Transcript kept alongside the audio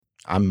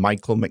I'm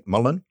Michael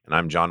McMullen. And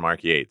I'm John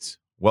Mark Yates.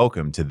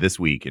 Welcome to This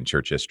Week in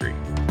Church History.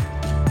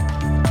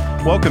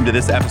 Welcome to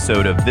this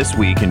episode of This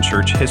Week in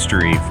Church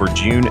History for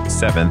June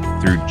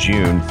 7th through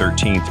June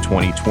 13th,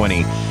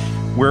 2020.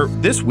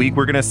 This week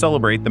we're going to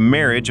celebrate the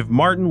marriage of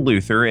Martin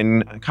Luther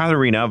and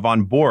Katharina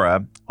von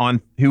Bora,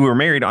 who were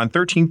married on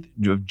 13th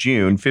of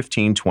June,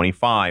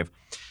 1525.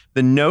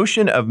 The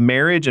notion of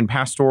marriage and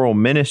pastoral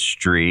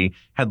ministry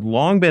had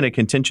long been a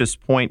contentious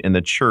point in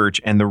the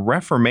church, and the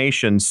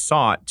Reformation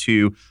sought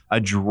to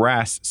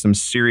address some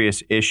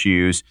serious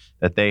issues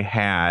that they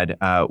had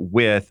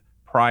with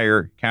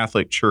prior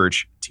Catholic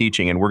Church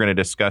teaching, and we're going to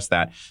discuss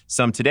that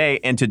some today.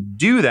 And to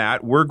do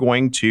that, we're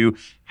going to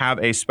have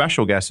a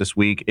special guest this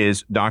week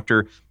is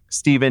Dr.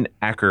 Stephen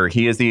Ecker.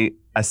 He is the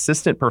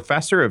Assistant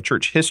Professor of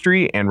Church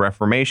History and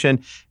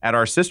Reformation at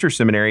our sister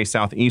seminary,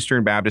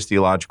 Southeastern Baptist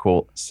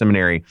Theological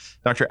Seminary.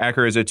 Dr.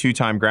 Ecker is a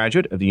two-time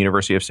graduate of the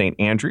University of St.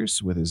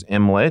 Andrews with his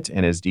MLit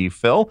and his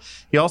DPhil.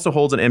 He also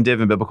holds an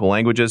MDiv in Biblical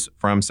Languages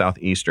from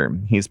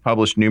Southeastern. He's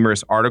published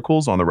numerous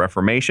articles on the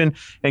Reformation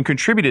and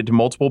contributed to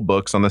multiple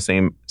books on the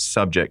same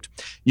subject.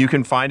 You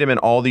can find him in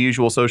all the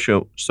usual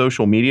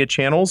social media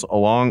channels,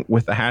 along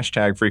with the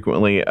hashtag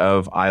frequently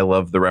of I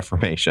Love the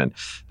Reformation.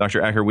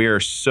 Dr. Ecker, we are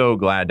so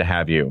glad to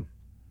have you.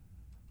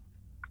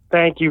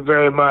 Thank you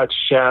very much.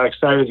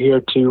 Excited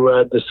here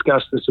to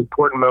discuss this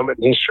important moment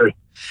in history.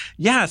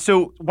 Yeah,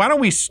 so why don't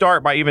we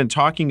start by even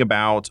talking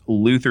about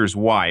Luther's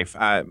wife?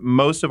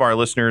 Most of our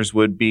listeners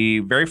would be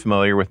very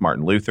familiar with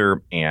Martin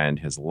Luther and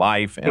his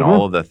life and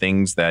all of the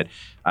things that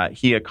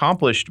he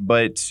accomplished,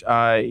 but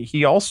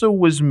he also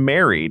was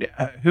married.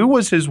 Who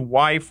was his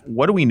wife?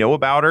 What do we know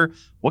about her?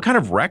 What kind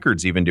of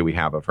records even do we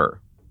have of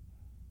her?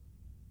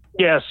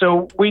 Yeah,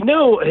 so we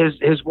know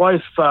his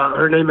wife,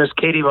 her name is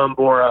Katie von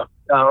Bora,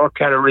 or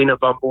Katharina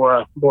von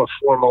Bora, more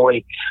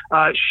formally.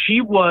 She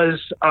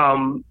was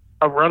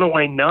a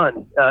runaway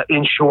nun,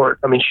 in short.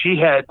 I mean,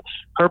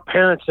 her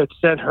parents had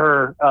sent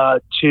her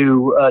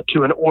to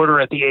an order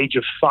at the age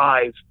of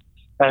 5.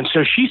 And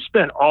so she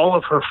spent all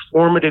of her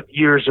formative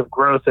years of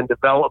growth and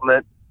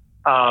development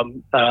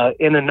in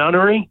a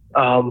nunnery,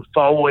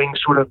 following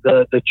sort of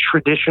the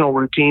traditional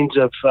routines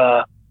of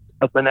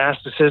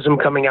monasticism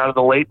coming out of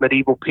the late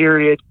medieval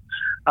period.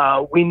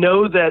 We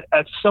know that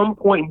at some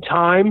point in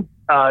time,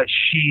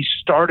 she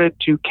started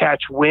to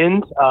catch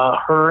wind,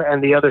 her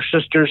and the other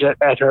sisters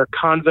at her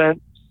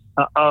convent,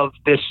 of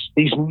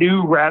these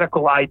new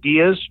radical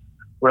ideas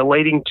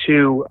relating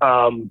to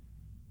a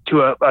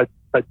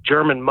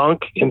German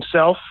monk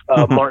himself,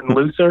 Martin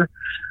Luther.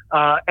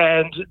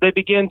 And they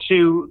began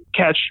to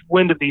catch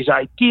wind of these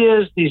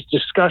ideas, these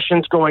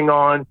discussions going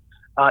on,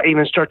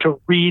 even start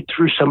to read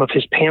through some of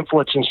his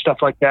pamphlets and stuff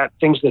like that,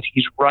 things that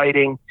he's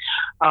writing.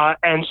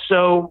 And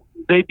so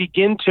they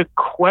begin to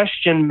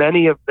question,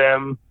 many of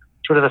them,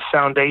 sort of the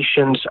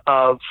foundations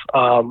of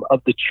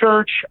the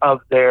church, of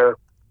their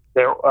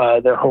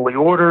holy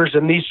orders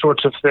and these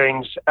sorts of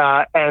things.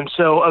 And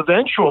so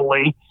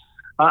eventually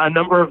a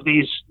number of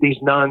these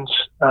nuns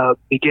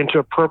begin to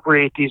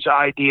appropriate these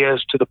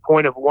ideas to the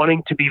point of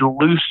wanting to be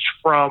loosed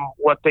from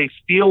what they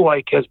feel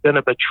like has been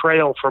a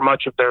betrayal for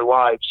much of their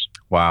lives.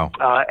 Wow.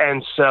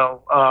 And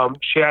so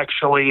she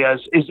actually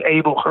is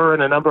able, her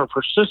and a number of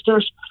her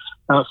sisters,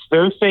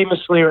 very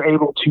famously are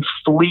able to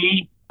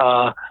flee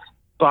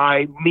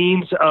by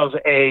means of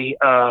a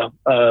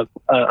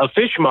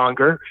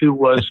fishmonger who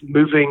was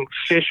moving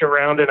fish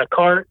around in a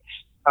cart.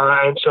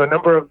 And so a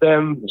number of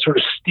them sort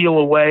of steal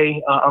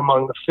away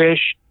among the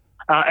fish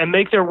and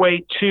make their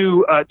way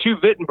to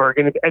Wittenberg.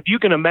 And if you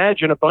can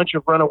imagine a bunch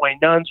of runaway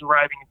nuns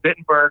arriving in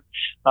Wittenberg,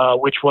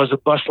 which was a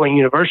bustling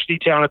university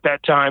town at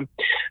that time,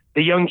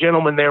 the young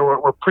gentlemen there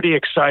were pretty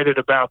excited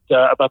about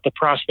the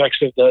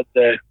prospects of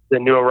the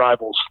new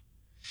arrivals.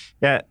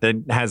 Yeah,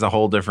 that has a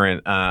whole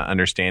different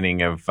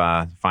understanding of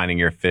finding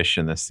your fish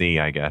in the sea,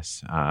 I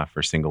guess,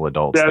 for single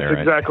adults. That's there,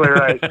 exactly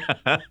right.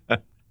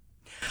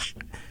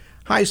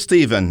 Hi,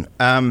 Stephen.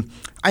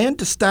 I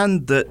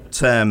understand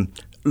that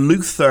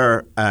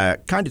Luther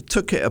kind of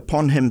took it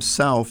upon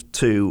himself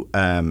to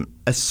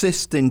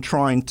assist in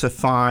trying to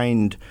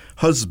find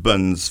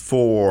husbands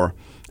for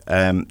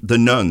the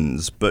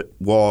nuns, but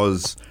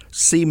was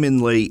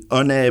seemingly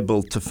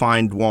unable to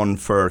find one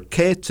for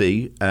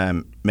Katie,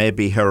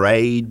 maybe her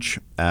age.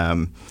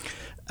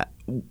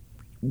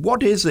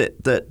 What is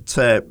it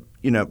that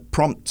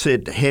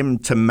prompted him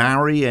to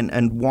marry,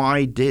 and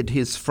why did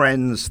his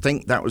friends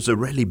think that was a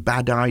really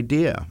bad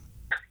idea?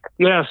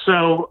 Yeah,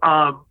 so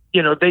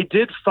they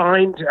did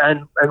find,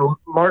 and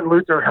Martin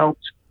Luther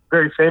helped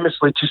very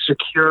famously to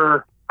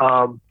secure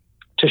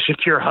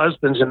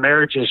husbands and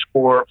marriages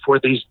for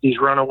these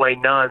runaway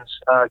nuns.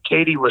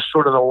 Katie was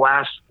sort of the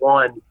last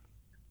one,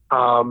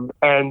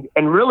 and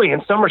really,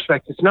 in some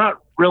respects, it's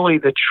not really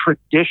the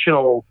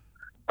traditional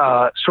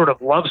sort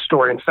of love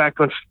story. In fact,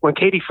 when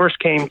Katie first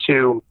came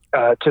to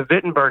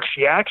Wittenberg,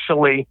 she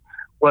actually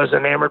was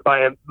enamored by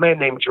a man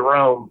named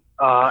Jerome,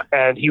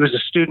 and he was a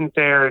student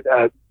there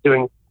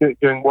doing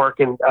work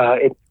in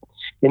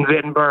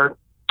Wittenberg.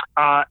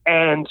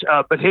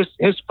 But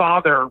his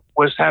father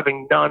was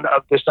having none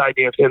of this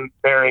idea of him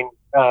marrying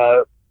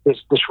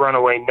this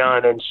runaway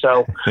nun, and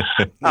so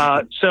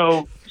that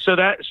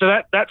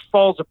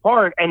falls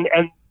apart, and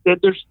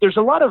there's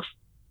a lot of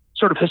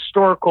sort of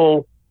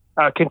historical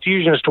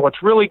confusion as to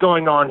what's really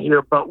going on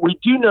here. But we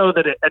do know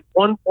that at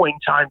one point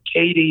in time,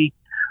 Katie,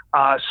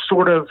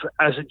 sort of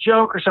as a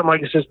joke or something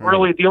like this, says,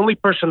 really the only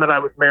person that I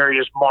would marry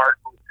is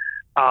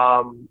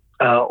Martin,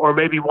 or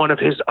maybe one of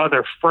his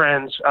other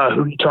friends,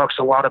 who he talks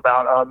a lot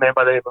about, a man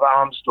by the name of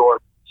Amsdorf.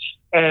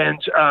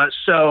 And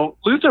so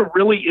Luther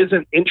really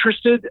isn't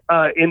interested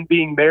in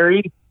being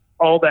married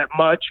all that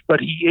much,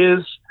 but he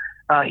is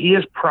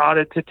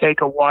prodded to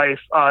take a wife.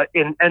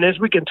 And as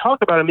we can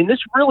talk about, I mean, this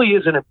really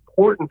is an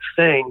important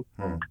thing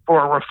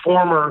for a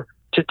reformer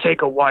to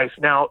take a wife.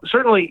 Now,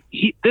 certainly,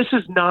 this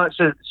is not,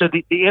 so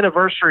the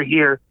anniversary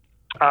here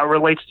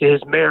relates to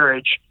his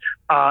marriage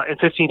in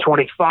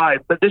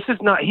 1525, but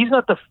he's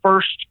not the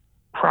first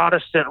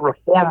Protestant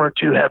reformer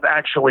to have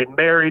actually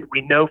married.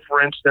 We know, for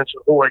instance,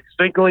 Ulrich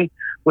Zwingli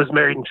was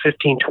married in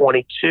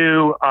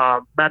 1522.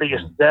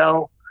 Matthias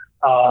Zell,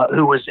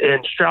 who was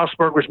in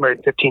Strasbourg, was married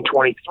in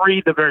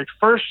 1523. The very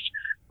first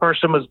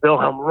person was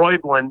Wilhelm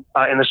Reublin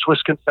in the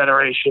Swiss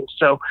Confederation.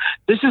 So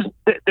this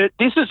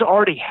has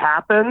already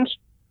happened.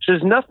 So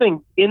there's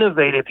nothing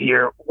innovative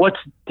here.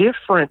 What's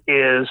different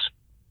is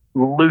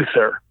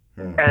Luther,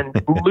 and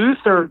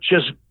Luther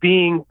just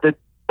being the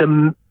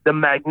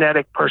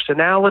magnetic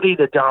personality,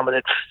 the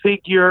dominant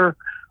figure,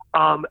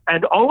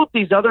 and all of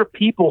these other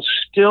people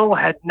still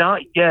had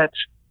not yet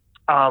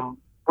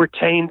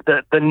retained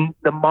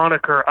the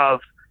moniker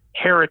of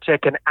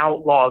heretic and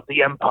outlaw of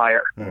the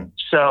empire.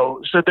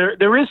 So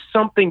there is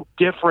something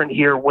different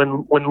here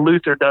when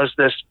Luther does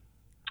this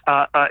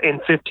in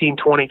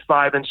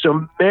 1525, and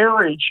so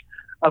marriage,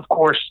 of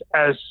course,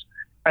 as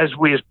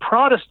we as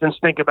Protestants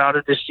think about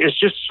it, is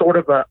just sort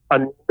of a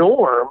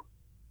norm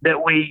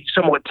that we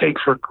somewhat take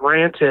for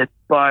granted.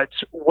 But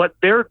what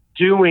they're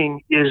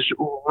doing is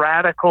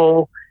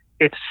radical,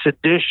 it's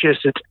seditious,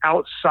 it's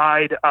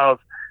outside of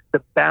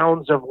the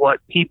bounds of what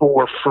people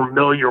were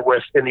familiar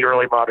with in the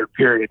early modern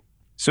period.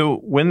 So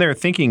when they're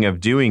thinking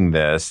of doing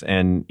this,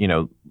 and,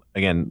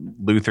 again,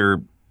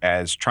 Luther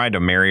has tried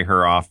to marry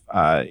her off,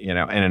 in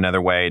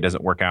another way, it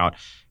doesn't work out.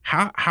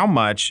 How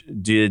much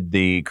did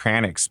the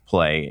Cranachs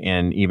play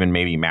in even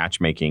maybe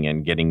matchmaking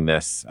and getting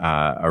this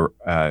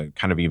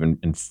kind of even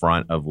in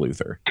front of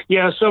Luther?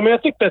 Yeah, so I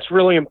think that's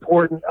really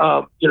important.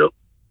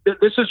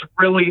 This is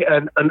really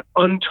an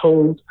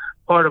untold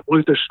part of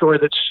Luther's story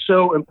that's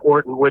so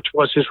important, which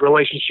was his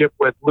relationship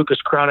with Lucas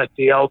Cranach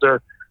the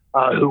Elder,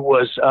 who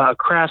was a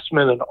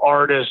craftsman, an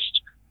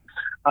artist,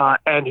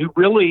 and who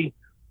really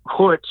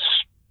puts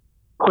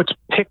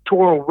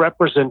pictorial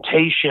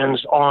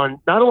representations on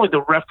not only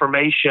the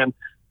Reformation,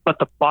 but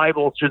the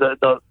Bible through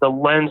the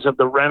lens of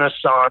the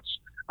Renaissance,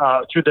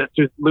 through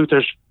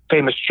Luther's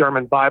famous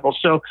German Bible.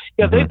 So,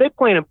 they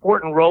play an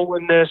important role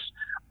in this.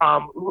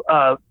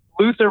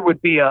 Luther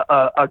would be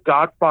a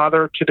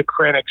godfather to the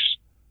Cranach's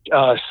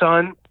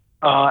son,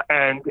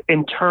 and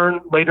in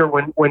turn, later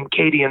when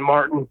Katie and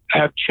Martin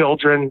have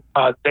children,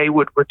 they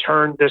would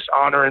return this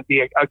honor and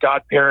be a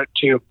godparent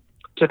to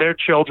their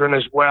children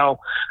as well.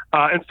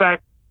 In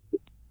fact,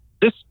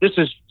 this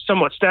is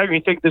somewhat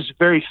staggering. You think this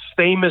very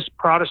famous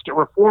Protestant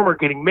reformer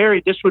getting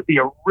married, this would be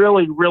a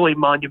really, really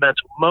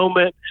monumental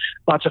moment,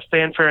 lots of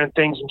fanfare and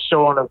things and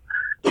so on of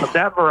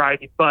that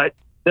variety. But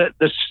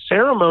the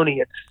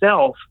ceremony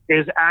itself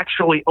is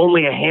actually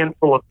only a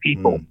handful of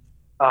people.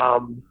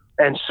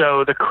 And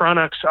so the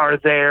Cranachs are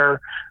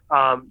there.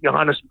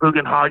 Johannes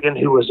Bugenhagen,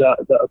 who was a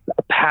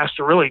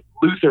pastor, really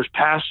Luther's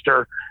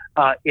pastor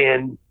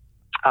in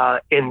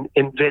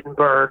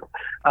Wittenberg,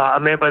 a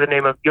man by the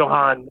name of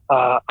Johann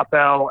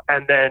Abel,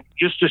 and then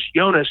Justus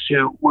Jonas,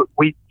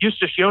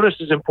 Justus Jonas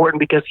is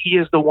important because he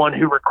is the one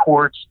who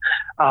records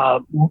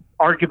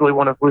arguably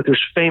one of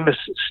Luther's most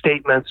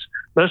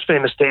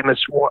famous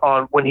statements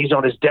on when he's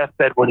on his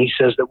deathbed, when he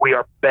says that we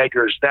are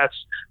beggars. That's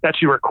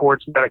who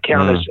records that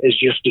account is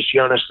Justus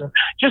Jonas.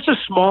 Just a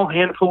small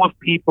handful of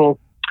people,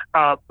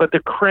 but the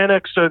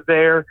Cranachs are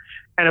there,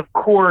 and of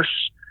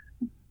course,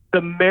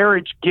 the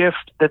marriage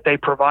gift that they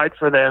provide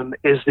for them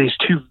is these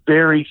two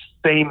very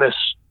famous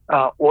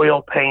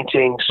oil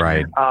paintings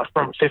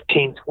from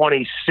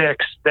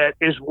 1526. That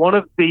is one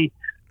of the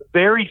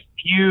very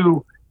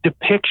few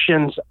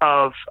depictions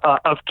of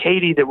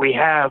Katie that we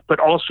have,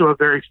 but also a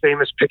very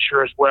famous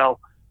picture as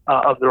well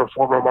of the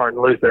reformer Martin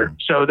Luther.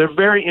 So they're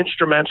very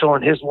instrumental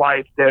in his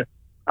life. They're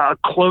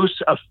close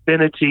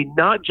affinity,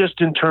 not just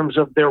in terms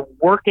of their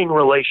working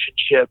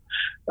relationship,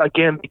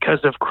 again, because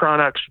of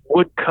Cranach's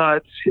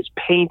woodcuts, his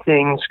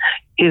paintings,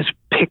 his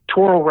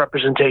pictorial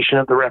representation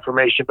of the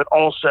Reformation, but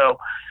also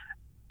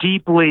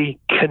deeply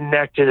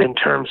connected in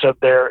terms of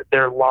their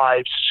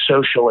lives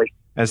socially.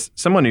 As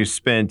someone who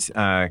spent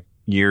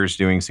years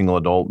doing single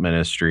adult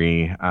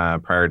ministry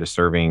prior to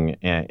serving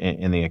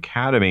in the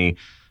academy,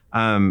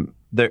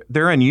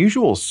 their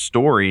unusual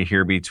story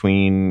here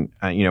between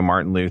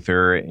Martin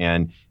Luther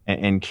and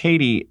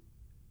Katie,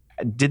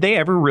 did they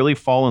ever really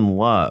fall in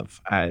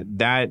love?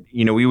 That,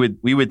 we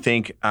would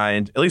think,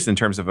 at least in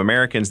terms of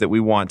Americans, that we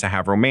want to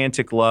have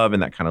romantic love,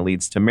 and that kind of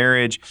leads to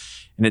marriage.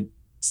 And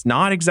it's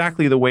not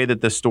exactly the way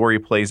that the story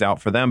plays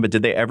out for them, but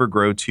did they ever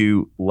grow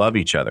to love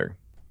each other?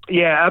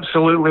 Yeah,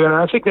 absolutely. And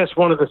I think that's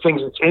one of the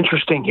things that's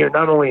interesting here,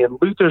 not only in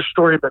Luther's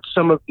story, but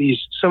some of these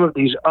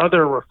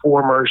other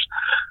reformers.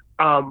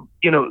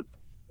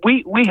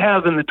 We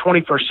have in the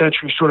 21st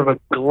century sort of a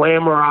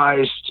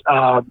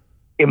glamorized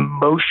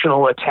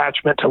emotional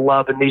attachment to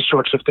love and these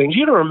sorts of things.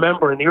 You got to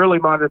remember, in the early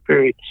modern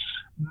period,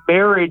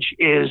 marriage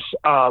is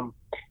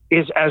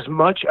as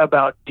much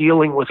about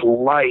dealing with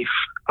life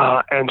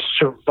and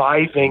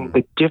surviving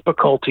the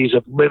difficulties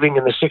of living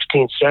in the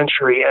 16th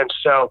century. And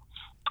so,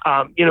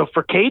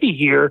 for Katie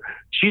here,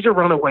 she's a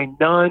runaway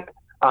nun.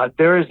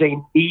 There is a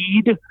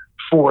need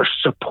for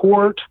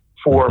support,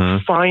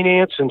 for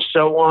finance, and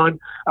so on.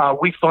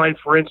 We find,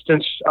 for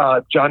instance,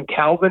 John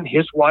Calvin,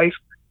 his wife,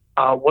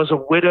 was a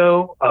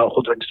widow.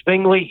 Huldrych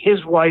Zwingli,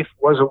 his wife,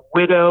 was a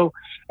widow.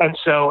 And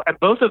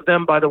both of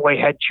them, by the way,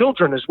 had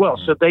children as well.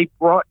 So they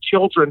brought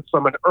children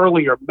from an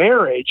earlier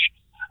marriage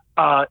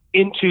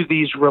into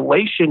these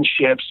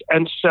relationships.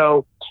 And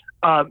so,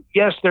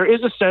 yes, there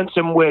is a sense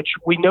in which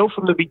we know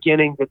from the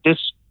beginning that this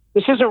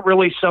isn't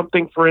really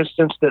something, for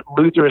instance, that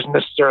Luther is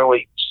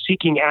necessarily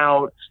seeking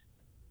out.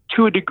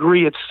 To a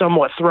degree, it's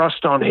somewhat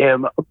thrust on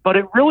him, but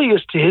it really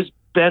is to his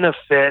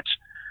benefit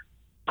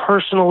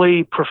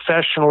personally,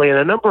 professionally, in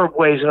a number of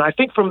ways. And I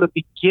think from the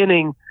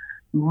beginning,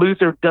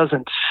 Luther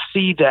doesn't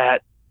see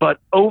that, but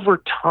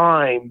over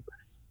time,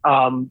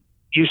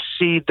 you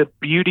see the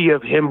beauty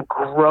of him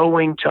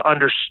growing to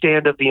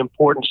understand of the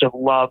importance of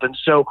love. And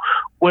so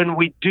when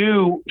we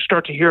do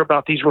start to hear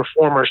about these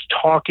reformers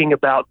talking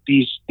about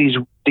these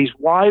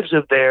wives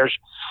of theirs,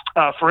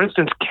 for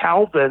instance,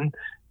 Calvin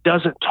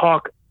doesn't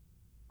talk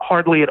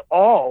hardly at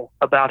all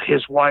about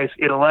his wife,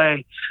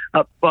 Idelais,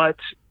 but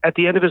at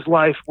the end of his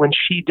life, when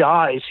she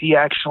dies, he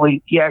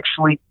actually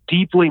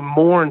deeply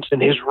mourns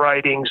in his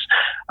writings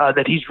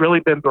that he's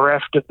really been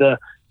bereft of the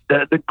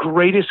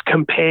greatest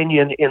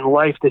companion in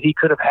life that he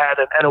could have had,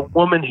 and a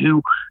woman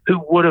who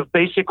would have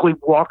basically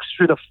walked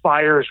through the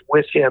fires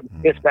with him,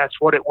 if that's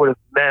what it would have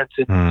meant.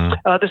 And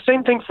the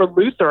same thing for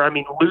Luther. I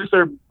mean,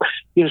 Luther,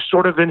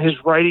 sort of in his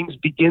writings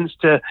begins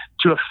to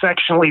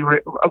affectionately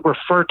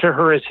refer to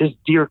her as his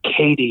dear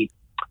Katie.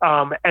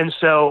 And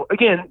so,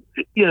 again,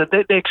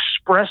 they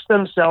express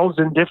themselves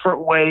in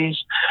different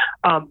ways,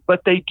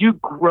 but they do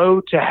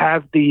grow to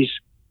have these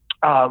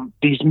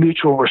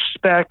mutual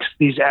respects,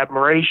 these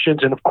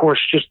admirations, and of course,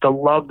 just the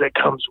love that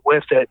comes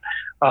with it,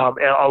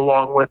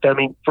 along with,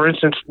 for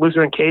instance,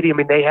 Luther and Katie,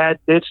 they had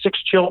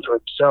 6 children.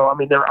 So,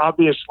 there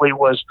obviously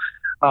was,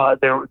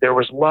 there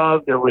was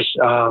love, there was,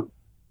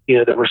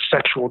 there were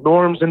sexual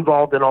norms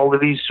involved in all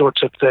of these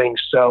sorts of things.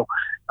 So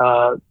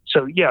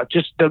yeah,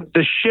 just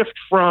the shift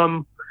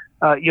from,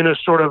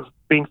 sort of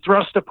being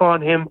thrust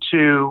upon him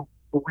to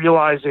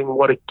realizing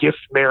what a gift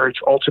marriage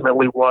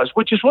ultimately was,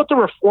 which is what the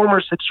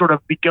reformers had sort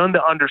of begun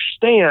to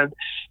understand.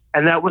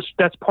 And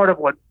that's part of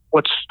what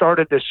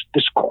started this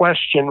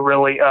question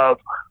really of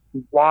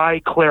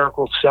why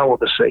clerical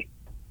celibacy.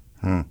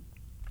 And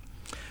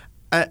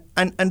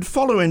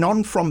following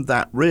on from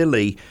that,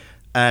 really,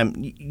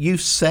 you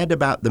said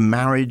about the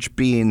marriage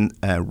being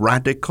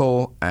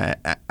radical,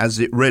 as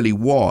it really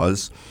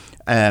was.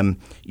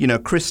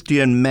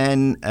 Christian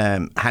men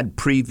had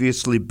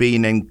previously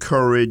been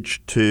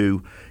encouraged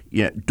to,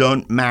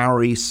 don't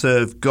marry,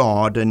 serve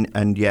God,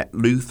 and yet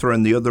Luther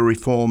and the other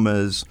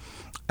reformers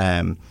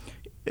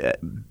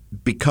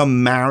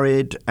become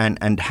married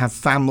and have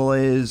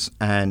families.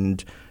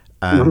 And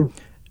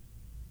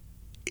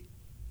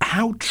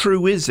how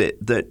true is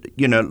it that,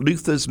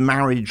 Luther's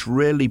marriage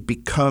really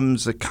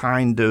becomes a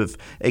kind of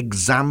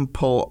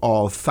example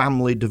of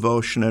family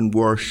devotion and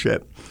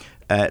worship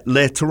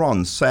later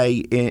on, say,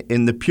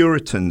 in the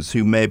Puritans,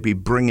 who maybe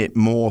bring it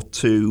more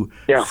to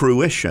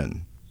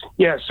fruition?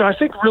 Yeah, so I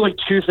think really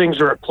 2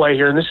 things are at play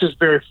here, and this is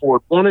very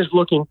forward. One is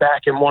looking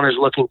back and one is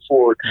looking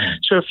forward.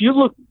 So if you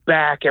look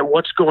back at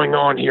what's going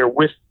on here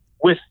with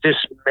this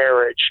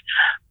marriage,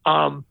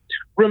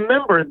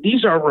 remember,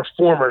 these are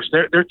reformers.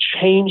 They're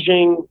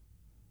changing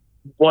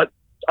what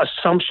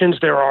assumptions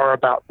there are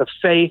about the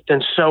faith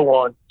and so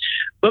on.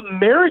 But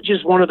marriage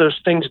is one of those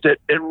things that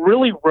it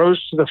really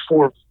rose to the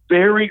fore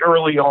very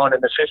early on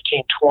in the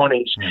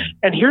 1520s.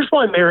 And here's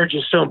why marriage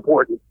is so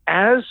important.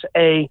 As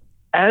a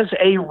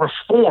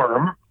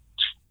reform,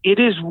 it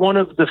is one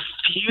of the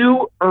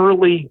few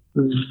early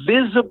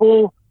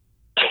visible,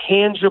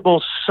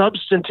 tangible,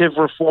 substantive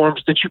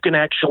reforms that you can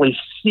actually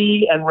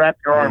see and wrap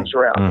your arms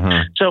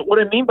around. So what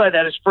I mean by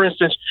that is, for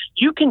instance,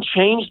 you can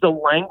change the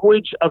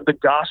language of the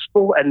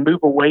gospel and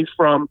move away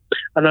from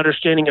an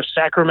understanding of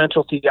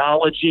sacramental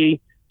theology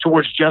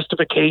towards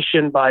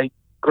justification by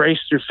grace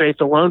through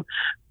faith alone.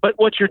 But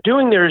what you're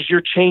doing there is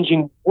you're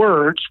changing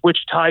words which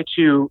tie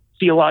to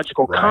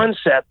theological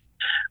concept.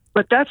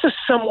 But that's a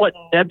somewhat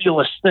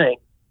nebulous thing.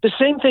 The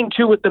same thing,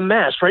 too, with the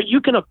Mass, right? You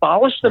can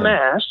abolish the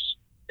Mass,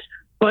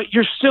 but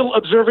you're still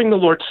observing the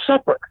Lord's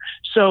Supper.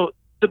 So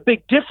the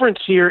big difference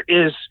here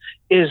is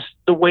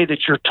the way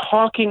that you're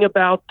talking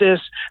about this,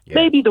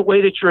 maybe the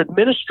way that you're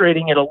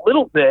administrating it a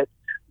little bit,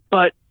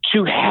 but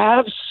to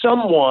have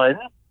someone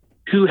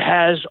who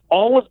has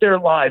all of their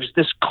lives,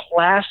 this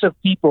class of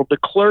people, the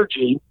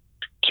clergy,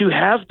 to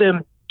have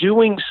them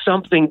doing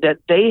something that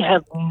they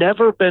have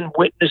never been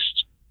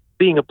witnessed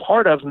being a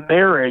part of,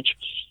 marriage,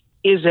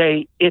 it's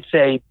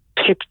a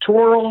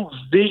pictorial,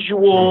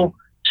 visual,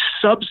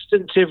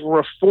 substantive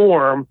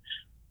reform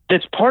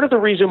that's part of the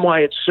reason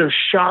why it's so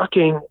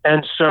shocking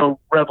and so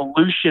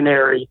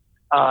revolutionary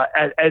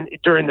and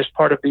during this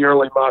part of the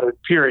early modern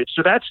period.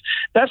 So that's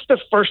the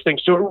first thing.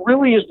 So it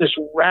really is this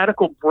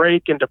radical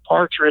break and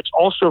departure. It's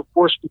also, of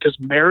course, because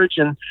marriage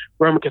in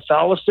Roman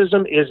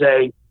Catholicism is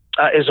a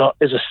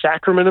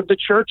sacrament of the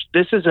church.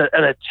 This is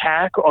an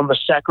attack on the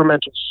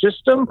sacramental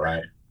system,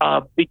 right?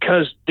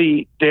 Because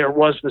there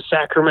was the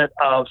sacrament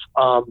of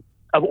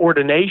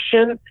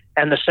ordination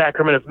and the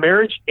sacrament of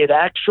marriage.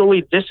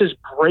 This is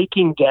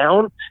breaking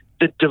down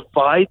the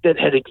divide that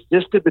had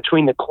existed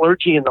between the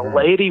clergy and the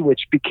laity,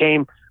 which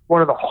became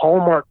one of the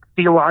hallmark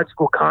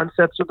theological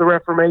concepts of the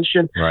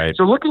Reformation. Right.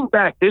 So looking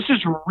back, this is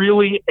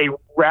really a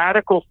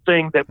radical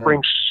thing that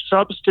brings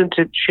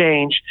substantive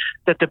change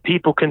that the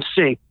people can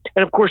see.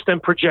 And of course,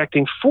 then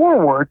projecting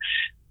forward,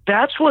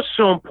 that's what's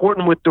so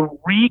important with the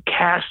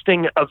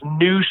recasting of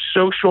new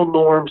social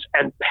norms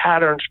and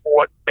patterns for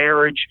what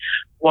marriage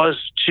was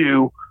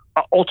to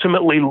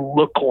ultimately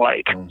look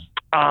like.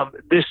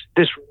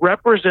 This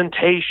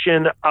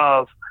representation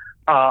of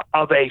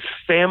a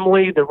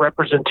family, the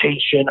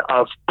representation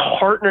of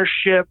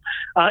partnership,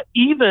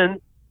 even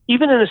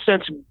in a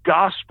sense,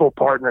 gospel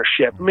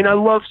partnership. I mean, I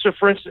love, so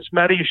for instance,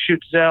 Matthias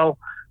Schutzel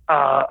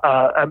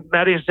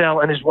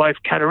and his wife,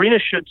 Katharina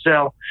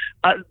Schutzel,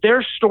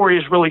 their story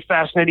is really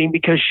fascinating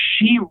because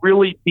she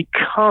really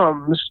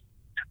becomes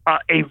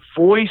a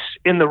voice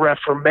in the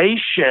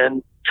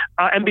Reformation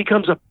and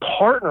becomes a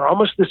partner,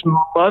 almost this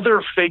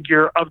mother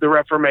figure of the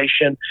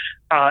Reformation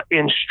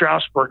in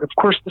Strasbourg. Of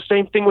course, the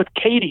same thing with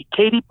Katie.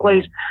 Katie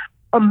plays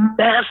a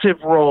massive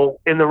role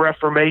in the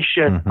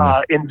Reformation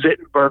in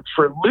Wittenberg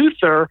for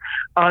Luther,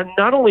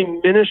 not only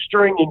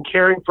ministering and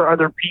caring for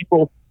other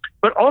people,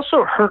 but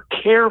also her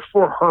care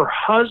for her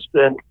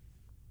husband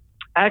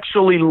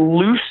actually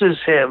looses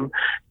him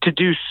to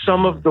do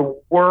some of the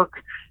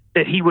work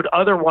that he would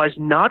otherwise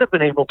not have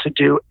been able to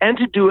do, and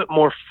to do it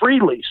more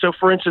freely. So,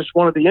 for instance,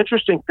 one of the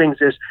interesting things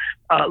is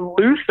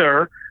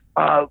Luther,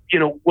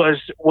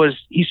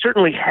 he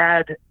certainly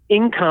had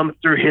income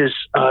through his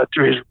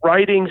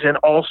writings and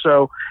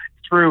also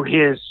through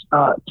his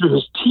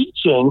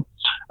teaching,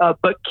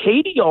 but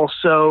Katie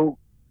also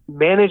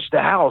managed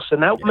the house,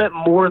 and that meant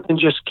more than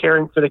just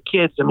caring for the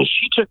kids. I mean,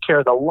 she took care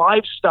of the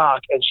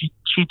livestock, and she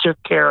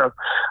took care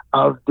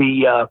of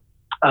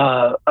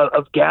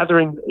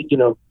gathering,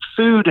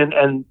 food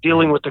and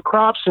dealing with the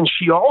crops. And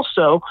she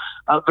also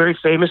very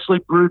famously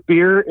brewed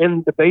beer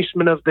in the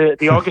basement of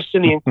the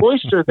Augustinian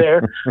cloister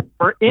there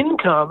for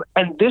income.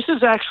 And this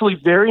is actually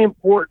very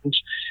important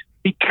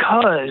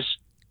because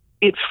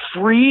it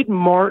freed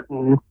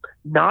Martin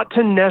not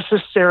to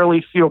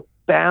necessarily feel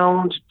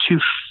bound to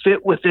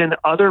fit within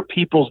other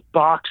people's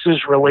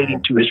boxes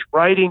relating to his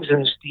writings and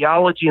his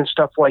theology and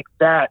stuff like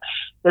that.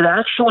 It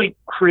actually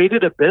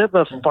created a bit of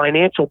a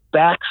financial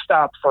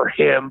backstop for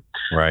him,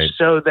 right?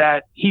 So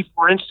that he,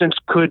 for instance,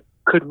 could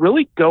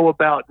really go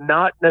about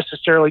not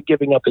necessarily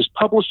giving up his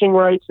publishing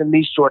rights and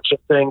these sorts of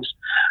things,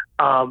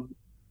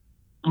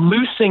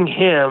 loosing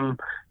him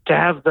to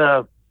have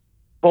the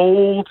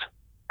bold,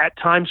 at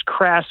times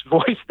crass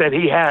voice that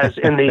he has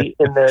in the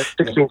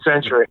 16th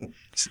century.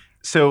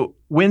 So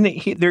when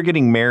they're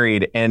getting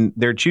married and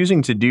they're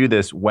choosing to do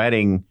this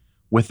wedding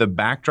with the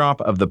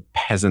backdrop of the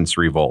Peasants'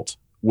 Revolt,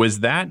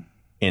 was that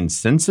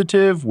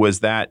insensitive?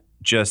 Was that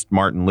just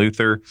Martin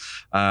Luther?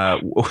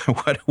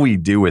 What do we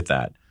do with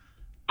that?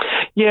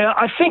 Yeah,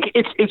 I think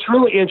it's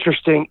really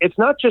interesting. It's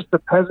not just the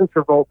Peasants'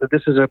 Revolt that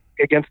this is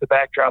against the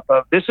backdrop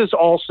of. This is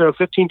also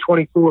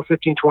 1524,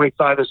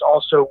 1525 is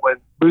also when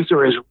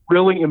Luther is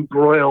really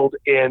embroiled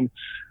in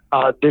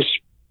this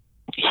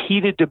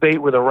heated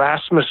debate with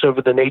Erasmus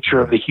over the nature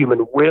of the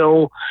human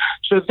will.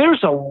 So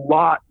there's a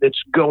lot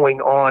that's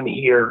going on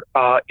here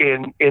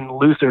in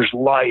Luther's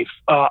life,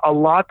 a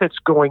lot that's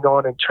going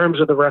on in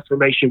terms of the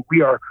Reformation.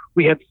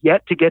 We have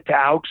yet to get to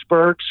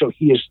Augsburg, so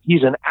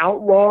he's an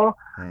outlaw,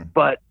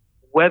 but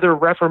whether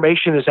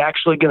Reformation is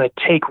actually going to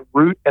take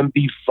root and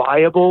be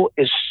viable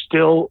is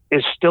still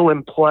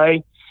in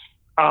play.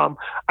 I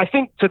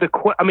think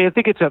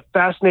it's a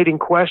fascinating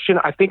question.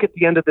 I think at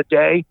the end of the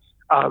day,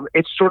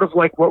 it's sort of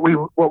like what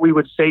we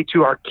would say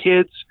to our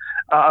kids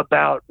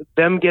about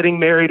them getting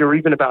married or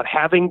even about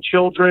having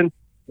children.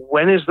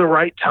 when is the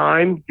right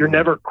time? You're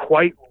never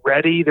quite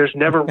ready. There's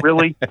never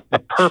really a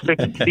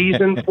perfect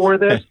season for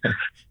this.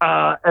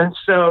 And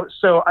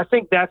so I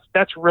think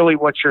that's really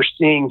what you're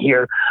seeing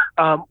here.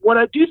 What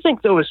I do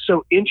think, though, is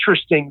so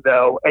interesting,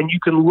 though, and you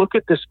can look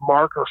at this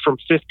marker from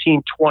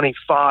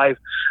 1525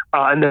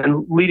 and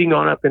then leading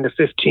on up into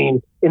the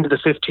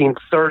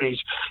 1530s,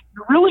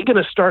 you're really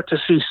going to start to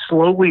see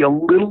slowly a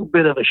little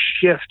bit of a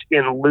shift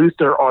in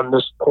Luther on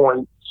this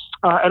point.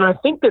 And I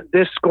think that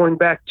this, going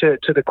back to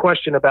the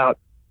question about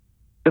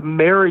the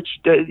marriage,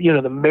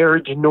 the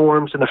marriage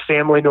norms and the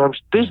family norms,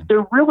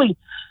 they're really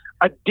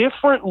a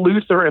different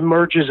Luther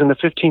emerges in the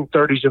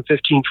 1530s and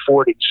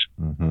 1540s.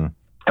 Mm-hmm.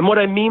 And what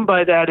I mean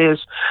by that is,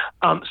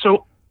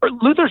 so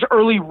Luther's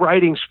early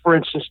writings, for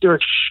instance, they're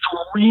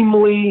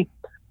extremely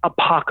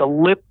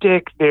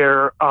apocalyptic.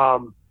 They're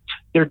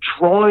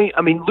drawing.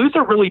 I mean,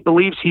 Luther really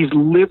believes he's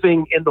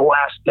living in the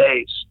last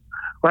days,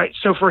 right?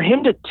 So for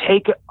him to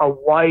take a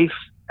wife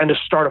and to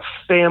start a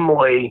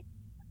family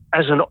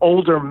as an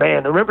older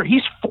man. Remember,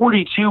 he's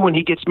 42 when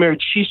he gets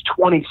married. She's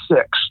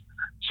 26.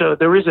 So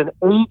there is an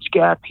age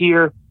gap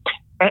here.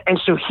 And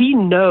so he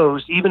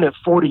knows, even at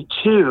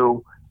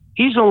 42,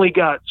 he's only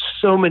got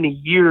so many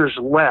years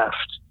left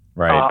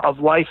of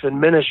life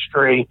and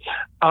ministry.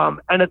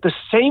 And at the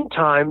same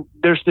time,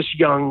 there's this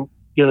young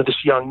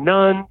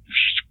nun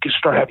she can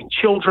start having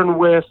children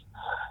with.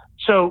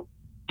 So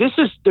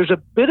there's a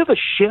bit of a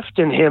shift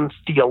in him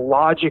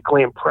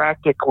theologically and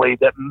practically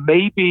that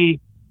maybe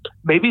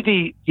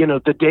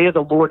the day of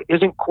the Lord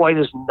isn't quite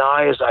as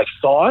nigh as I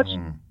thought.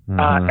 Mm-hmm.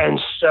 And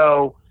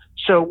so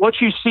what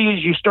you see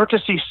is you start to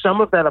see some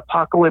of that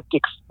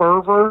apocalyptic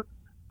fervor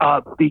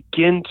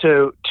begin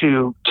to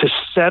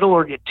settle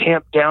or get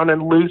tamped down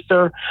in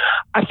Luther.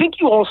 I think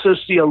you also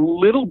see a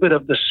little bit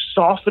of the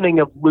softening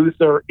of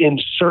Luther in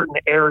certain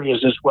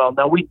areas as well.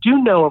 Now, we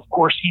do know, of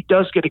course, he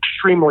does get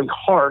extremely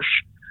harsh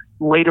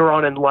later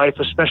on in life,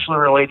 especially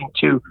relating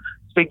to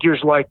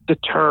figures like the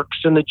Turks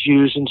and the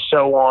Jews and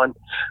so on.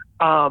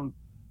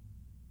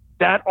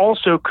 That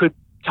also could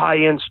tie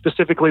in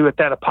specifically with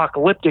that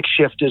apocalyptic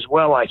shift as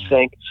well, I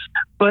think.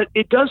 But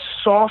it does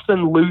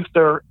soften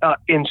Luther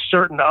in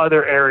certain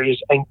other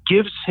areas and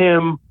gives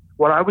him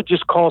what I would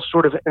just call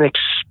sort of an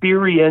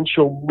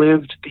experiential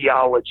lived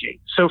theology.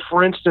 So,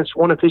 for instance,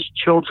 one of his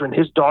children,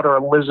 his daughter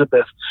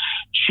Elizabeth,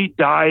 she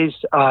dies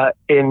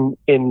in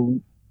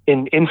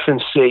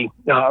infancy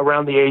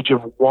around the age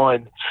of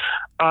 1.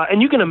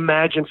 And you can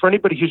imagine, for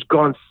anybody who's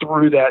gone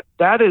through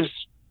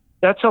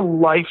that's a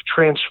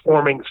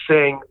life-transforming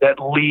thing that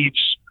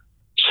leaves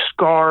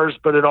scars,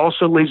 but it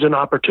also leaves an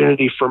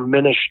opportunity for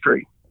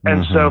ministry.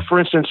 And so, for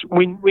instance,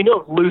 we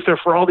know Luther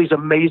for all these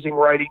amazing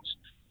writings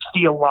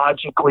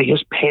theologically,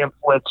 his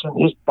pamphlets and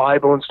his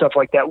Bible and stuff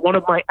like that. One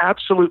of my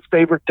absolute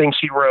favorite things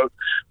he wrote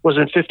was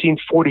in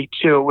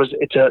 1542.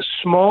 It's a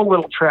small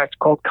little tract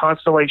called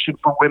Consolation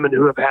for Women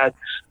Who Have Had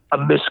a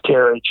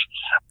Miscarriage.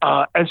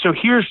 And so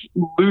here's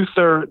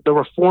Luther, the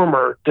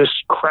reformer, this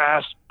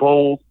crass,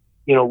 bold,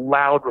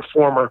 loud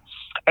reformer,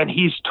 and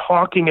he's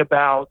talking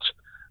about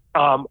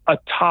a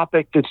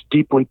topic that's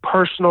deeply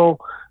personal,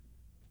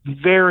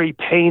 very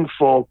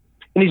painful,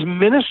 and he's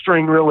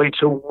ministering really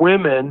to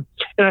women.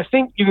 And I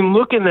think you can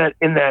look in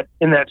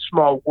that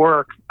small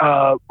work,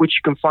 which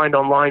you can find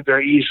online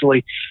very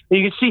easily, and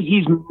you can see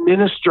he's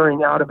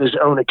ministering out of his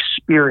own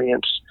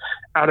experience,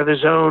 out of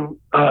his own,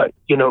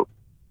 the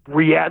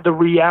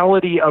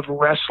reality of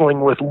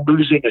wrestling with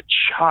losing a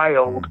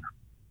child,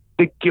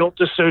 the guilt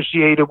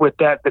associated with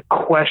that, the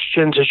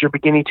questions as you're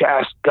beginning to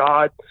ask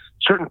God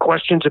certain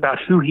questions about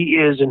who he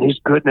is and his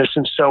goodness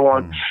and so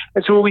on.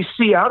 And so what we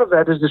see out of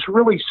that is this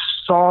really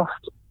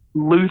soft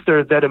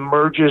Luther that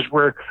emerges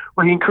where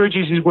he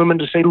encourages these women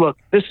to say, look,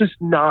 this is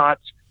not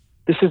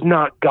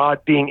God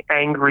being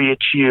angry at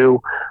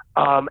you,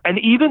 and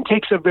even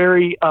takes a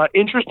very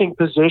interesting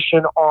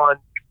position on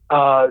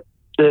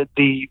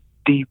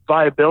the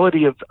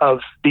viability of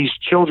these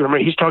children. I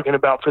mean, he's talking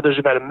about, for those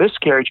who've had a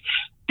miscarriage,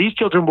 these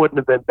children wouldn't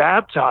have been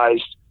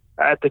baptized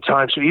at the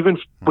time. So even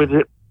with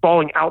it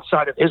falling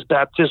outside of his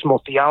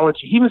baptismal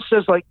theology, he even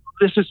says, like,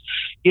 this is,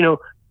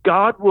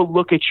 God will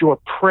look at your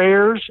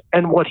prayers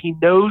and what he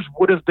knows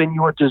would have been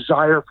your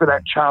desire for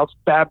that child's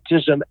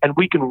baptism, and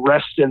we can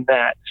rest in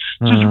that.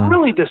 So it's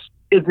really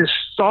this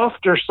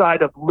softer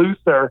side of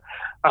Luther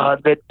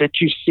that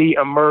you see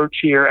emerge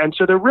here. And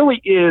so there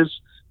really is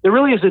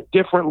a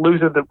different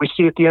Luther that we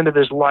see at the end of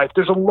his life.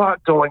 There's a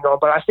lot going on,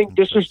 but I think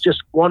this is just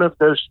one of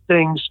those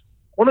things,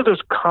 one of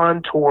those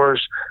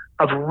contours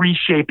of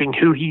reshaping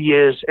who he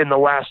is in the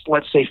last,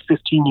 let's say,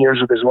 15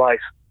 years of his life.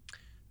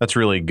 That's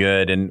really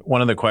good. And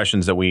one of the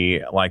questions that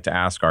we like to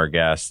ask our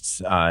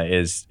guests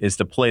is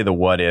to play the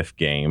what if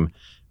game.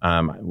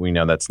 We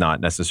know that's not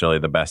necessarily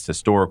the best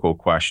historical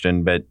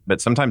question, but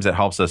sometimes it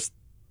helps us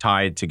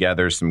tie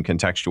together some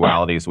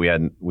contextualities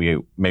we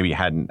maybe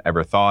hadn't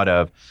ever thought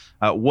of.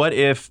 What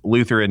if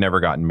Luther had never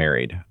gotten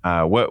married?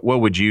 What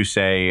would you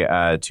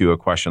say to a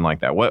question like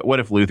that? What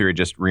if Luther had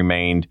just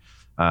remained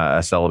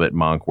a celibate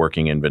monk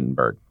working in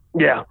Wittenberg?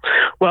 Yeah.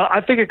 Well,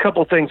 I think a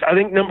couple of things. I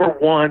think number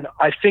one,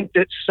 I think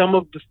that some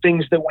of the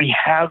things that we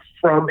have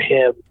from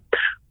him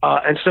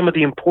and some of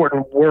the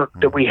important work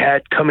that we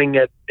had coming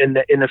in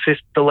the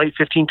late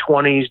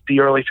 1520s, the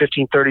early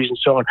 1530s, and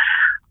so on,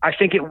 I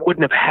think it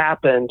wouldn't have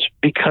happened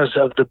because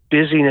of the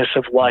busyness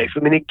of life. I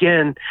mean,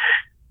 again,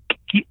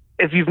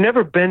 if you've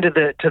never been to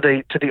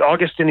the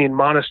Augustinian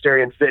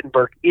monastery in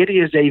Wittenberg, it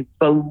is a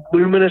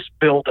voluminous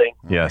building.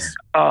 Yes.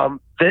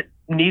 That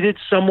needed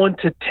someone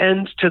to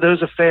tend to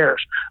those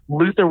affairs.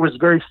 Luther was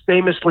very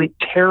famously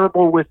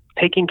terrible with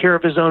taking care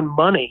of his own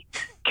money.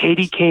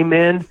 Katie came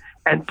in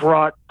and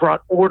brought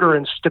order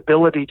and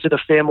stability to the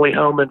family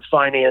home and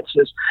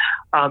finances.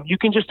 You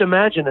can just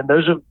imagine, and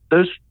those of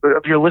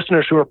your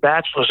listeners who are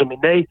bachelors, I mean,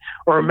 they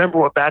or remember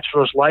what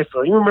bachelor's life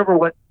was. You remember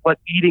what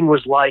eating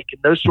was like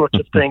and those sorts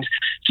of things.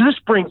 So this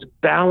brings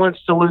balance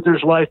to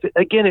Luther's life.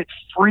 Again, it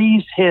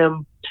frees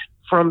him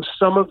from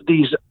some of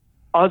these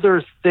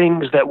other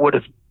things that would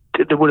have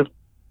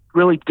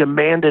really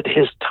demanded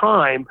his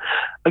time.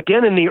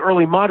 Again, in the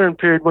early modern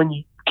period, when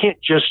you can't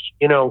just,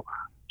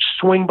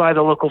 swing by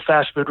the local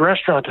fast food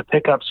restaurant to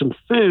pick up some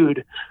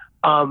food.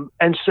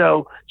 And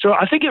so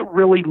I think it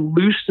really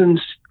looses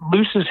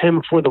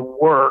him for the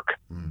work.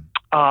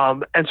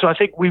 And so I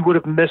think we would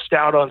have missed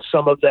out on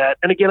some of that.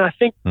 And again, I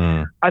think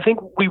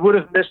we would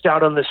have missed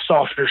out on the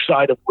softer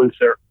side of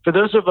Luther. For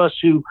those of us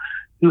who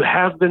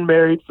have been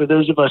married, for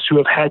those of us who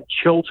have had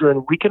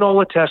children, we can all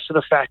attest to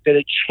the fact that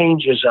it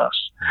changes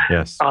us.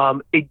 Yes.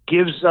 It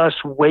gives us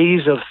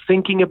ways of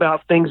thinking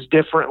about things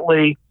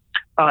differently.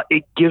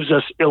 It gives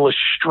us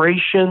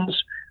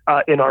illustrations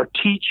in our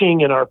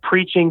teaching and our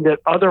preaching that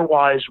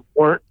otherwise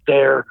weren't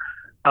there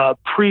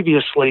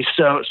previously.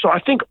 So I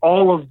think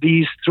all of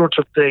these sorts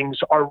of things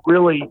are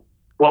really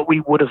what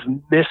we would have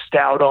missed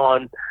out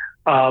on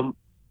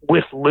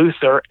with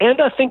Luther.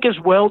 And I think as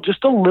well,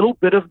 just a little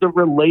bit of the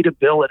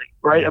relatability,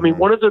 right? I mean,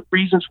 one of the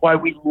reasons why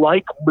we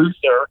like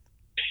Luther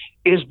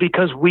is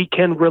because we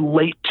can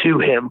relate to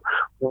him.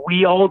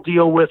 We all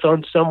deal with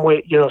on some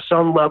way,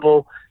 some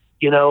level,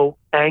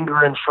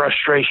 anger and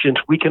frustrations.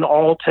 We can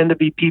all tend to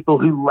be people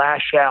who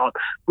lash out.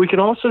 We can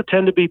also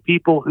tend to be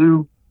people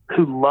who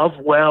love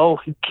well,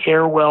 who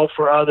care well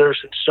for others,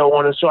 and so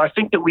on. And so I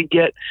think that we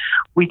get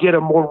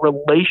a more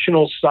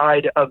relational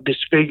side of this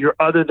figure,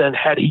 other than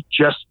had he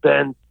just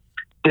been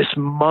this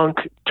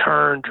monk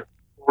turned,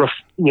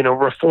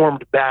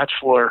 reformed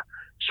bachelor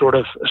sort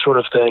of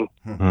thing.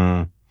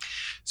 Mm-hmm.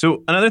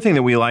 So another thing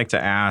that we like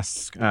to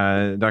ask,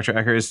 Dr.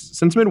 Ecker, is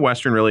since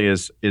Midwestern really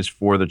is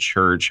for the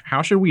church,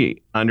 how should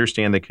we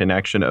understand the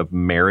connection of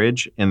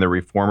marriage in the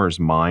reformers'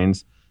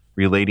 minds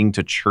relating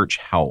to church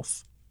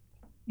health?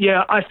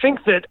 Yeah, I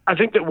think that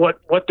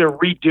what they're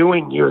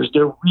redoing here is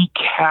they're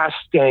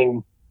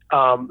recasting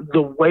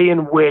the way in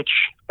which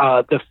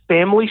the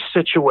family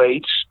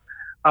situates.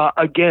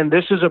 Again,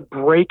 this is a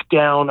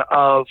breakdown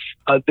of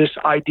this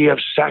idea of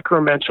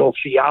sacramental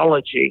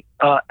theology,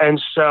 and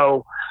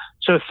so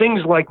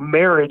things like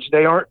marriage,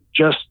 they aren't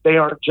just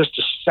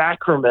a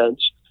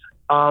sacrament.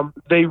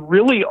 They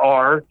really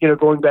are,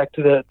 going back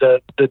to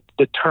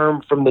the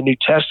term from the New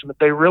Testament,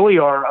 they really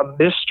are a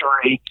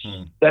mystery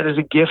that is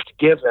a gift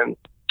given.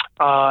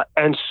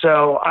 And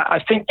so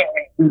I think that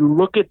we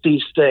look at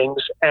these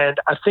things, and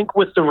I think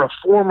with the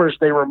reformers,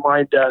 they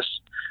remind us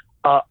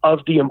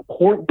of the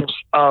importance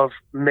of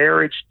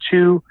marriage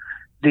to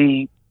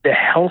the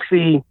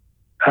healthy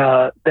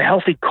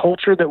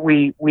culture that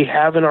we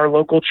have in our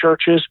local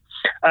churches.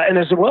 And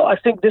as well, I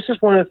think this is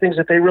one of the things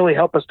that they really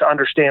help us to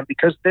understand,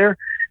 because their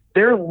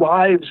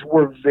lives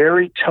were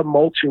very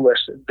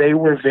tumultuous. They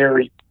were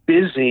very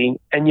busy,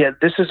 and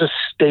yet this is a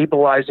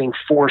stabilizing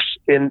force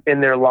in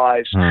their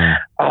lives.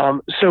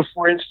 So,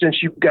 for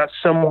instance, you've got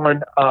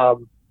someone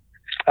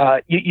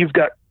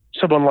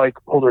like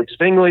Ulrich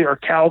Zwingli or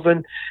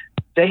Calvin.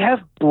 They have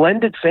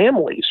blended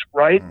families,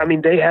 right? I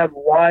mean, they have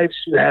wives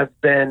who have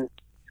been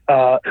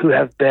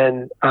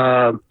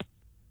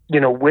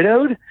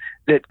widowed,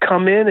 that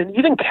come in, and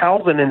even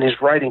Calvin in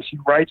his writings, he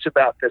writes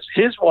about this.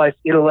 His wife,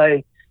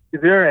 Idale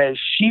Vere,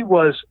 she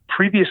was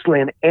previously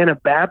an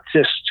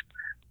Anabaptist,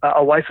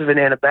 a wife of an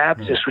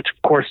Anabaptist, which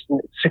of course in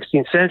the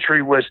 16th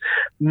century was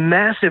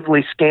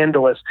massively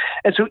scandalous.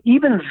 And so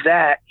even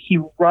that, he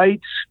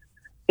writes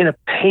in a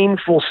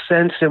painful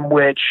sense in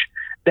which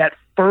that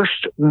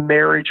first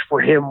marriage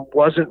for him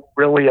wasn't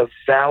really a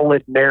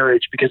valid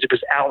marriage because it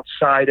was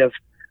outside of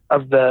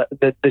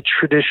the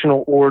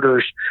traditional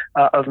orders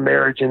of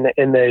marriage in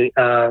the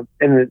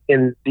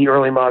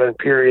early modern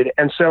period.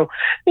 And so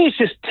he's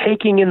just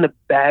taking in the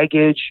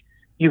baggage.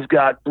 You've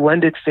got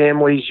blended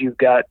families. You've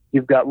got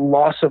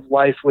loss of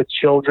life with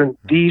children.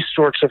 These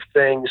sorts of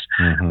things.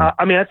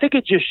 I think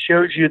it just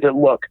shows you that,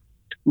 look,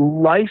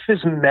 life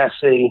is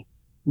messy.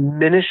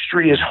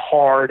 Ministry is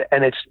hard,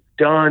 and it's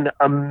done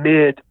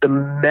amid the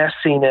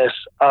messiness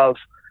of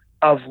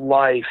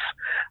life.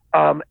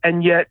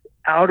 And yet,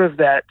 out of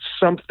that,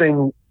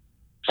 something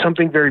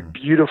very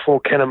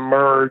beautiful can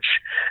emerge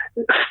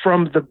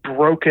from the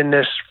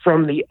brokenness,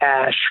 from the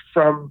ash,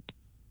 from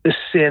the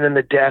sin and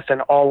the death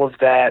and all of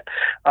that.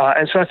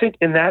 And so I think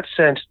in that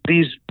sense,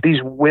 these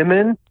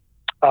women,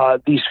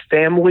 these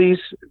families,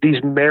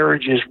 these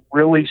marriages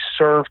really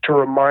serve to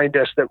remind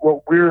us that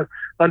what we're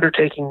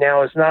undertaking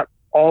now is not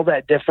all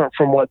that different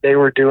from what they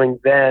were doing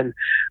then.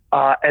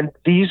 And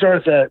these are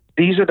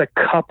the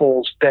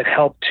couples that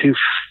helped to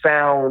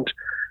found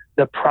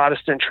the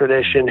Protestant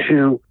tradition,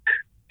 who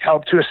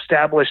helped to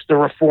establish the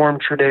Reformed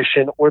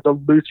tradition or the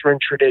Lutheran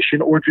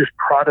tradition or just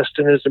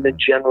Protestantism in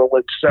general.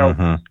 And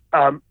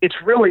so it's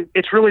really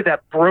that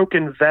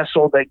broken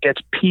vessel that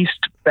gets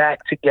pieced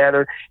back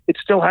together. It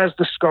still has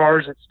the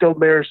scars. It still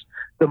bears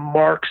the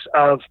marks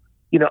of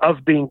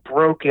being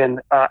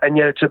broken. And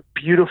yet it's a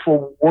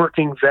beautiful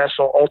working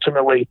vessel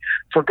ultimately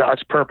for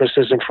God's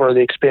purposes and for the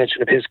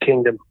expansion of his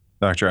kingdom.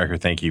 Dr. Ecker,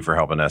 thank you for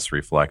helping us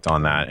reflect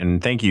on that.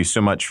 And thank you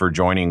so much for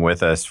joining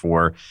with us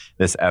for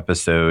this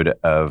episode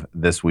of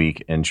This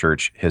Week in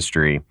Church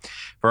History.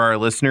 For our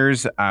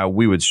listeners,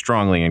 we would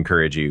strongly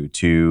encourage you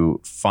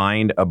to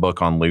find a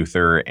book on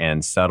Luther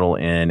and settle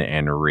in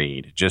and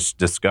read. Just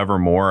discover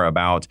more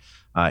about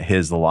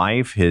his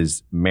life,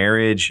 his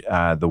marriage,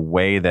 the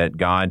way that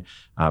God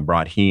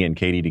brought he and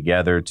Katie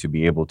together to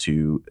be able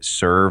to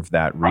serve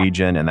that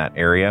region and that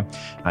area.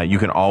 You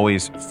can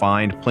always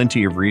find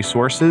plenty of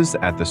resources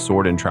at the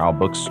Sword and Trowel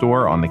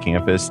Bookstore on the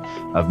campus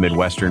of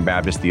Midwestern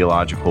Baptist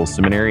Theological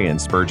Seminary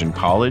and Spurgeon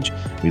College.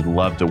 We'd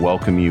love to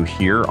welcome you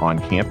here on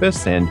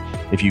campus. And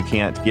if you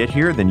can't get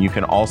here, then you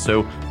can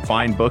also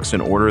find books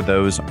and order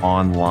those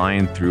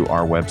online through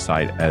our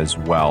website as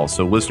well.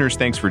 So listeners,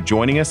 thanks for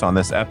joining us on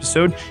this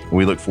episode, and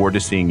we look forward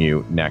to seeing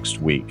you next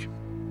week.